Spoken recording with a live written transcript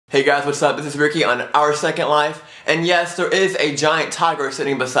Hey guys, what's up? This is Ricky on Our Second Life, and yes, there is a giant tiger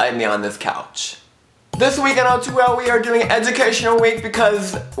sitting beside me on this couch. This week on O2L we are doing Educational Week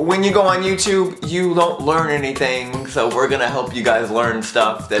because when you go on YouTube, you don't learn anything, so we're gonna help you guys learn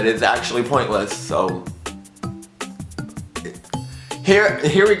stuff that is actually pointless, so... Here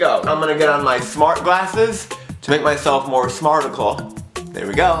we go. I'm gonna get on my smart glasses to make myself more smartical. There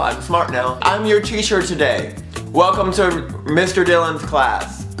we go, I'm smart now. I'm your teacher today. Welcome to Mr. Dillon's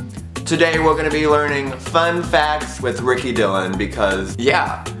class. Today we're going to be learning fun facts with Ricky Dillon because,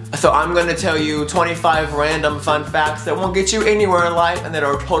 yeah. So I'm going to tell you 25 random fun facts that won't get you anywhere in life and that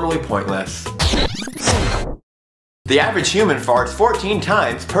are totally pointless. The average human farts 14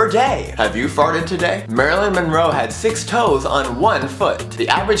 times per day. Have you farted today? Marilyn Monroe had 6 toes on 1 foot. The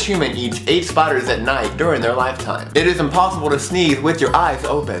average human eats 8 spiders at night during their lifetime. It is impossible to sneeze with your eyes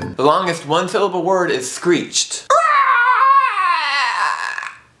open. The longest one-syllable word is screeched.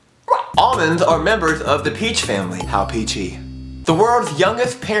 Almonds are members of the peach family. How peachy. The world's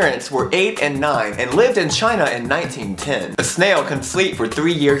youngest parents were 8 and 9 and lived in China in 1910. A snail can sleep for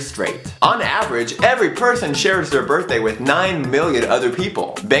 3 years straight. On average, every person shares their birthday with 9 million other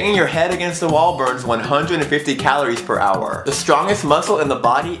people. Banging your head against the wall burns 150 calories per hour. The strongest muscle in the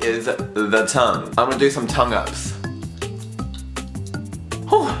body is the tongue. I'm gonna do some tongue ups.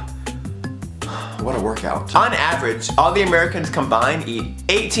 Whew. What a workout. On average, all the Americans combined eat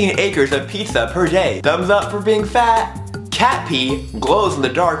 18 acres of pizza per day. Thumbs up for being fat. Cat pee glows in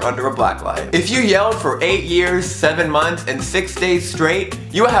the dark under a black light. If you yelled for 8 years, 7 months, and 6 days straight,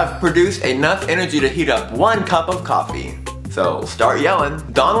 you have produced enough energy to heat up 1 cup of coffee. So start yelling.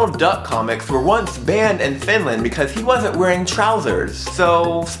 Donald Duck comics were once banned in Finland because he wasn't wearing trousers.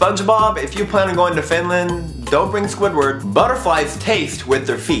 So SpongeBob, if you plan on going to Finland, don't bring Squidward. Butterflies taste with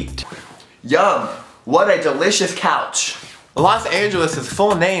their feet. Yum! What a delicious couch! Los Angeles'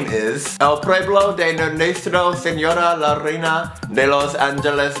 full name is El Pueblo de Nuestra Señora la Reina de Los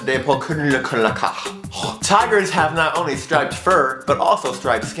Angeles de Pocunacaca. Tigers have not only striped fur, but also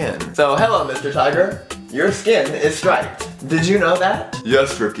striped skin. So hello, Mr. Tiger. Your skin is striped. Did you know that?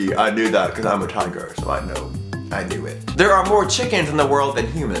 Yes, Ricky, I knew that because I'm a tiger, so I know. I knew it. There are more chickens in the world than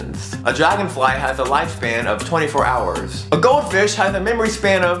humans. A dragonfly has a lifespan of 24 hours. A goldfish has a memory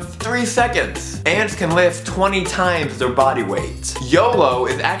span of 3 seconds. Ants can lift 20 times their body weight. YOLO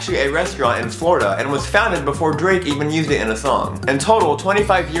is actually a restaurant in Florida and was founded before Drake even used it in a song. In total,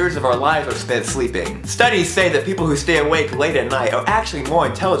 25 years of our lives are spent sleeping. Studies say that people who stay awake late at night are actually more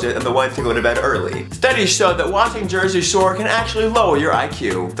intelligent than the ones who go to bed early. Studies show that watching Jersey Shore can actually lower your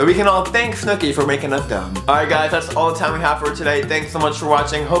IQ. So we can all thank Snooki for making us dumb. Alright guys, that's all the time we have for today. Thanks so much for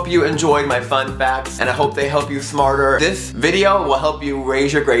watching. Hope you enjoyed my fun facts, and I hope they help you smarter. This video will help you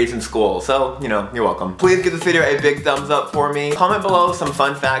raise your grades in school, so, you know, you're welcome. Please give this video a big thumbs up for me. Comment below some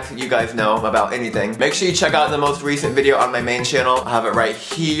fun facts that you guys know about anything. Make sure you check out the most recent video on my main channel. I have it right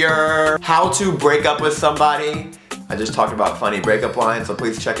here. How to break up with somebody. I just talked about funny breakup lines, so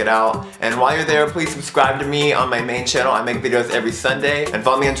please check it out. And while you're there, please subscribe to me on my main channel. I make videos every Sunday. And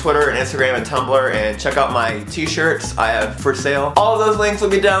follow me on Twitter and Instagram and Tumblr. And check out my t-shirts I have for sale. All of those links will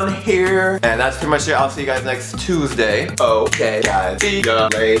be down here. And that's pretty much it. I'll see you guys next Tuesday. Okay, guys. See ya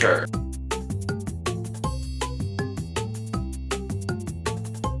later.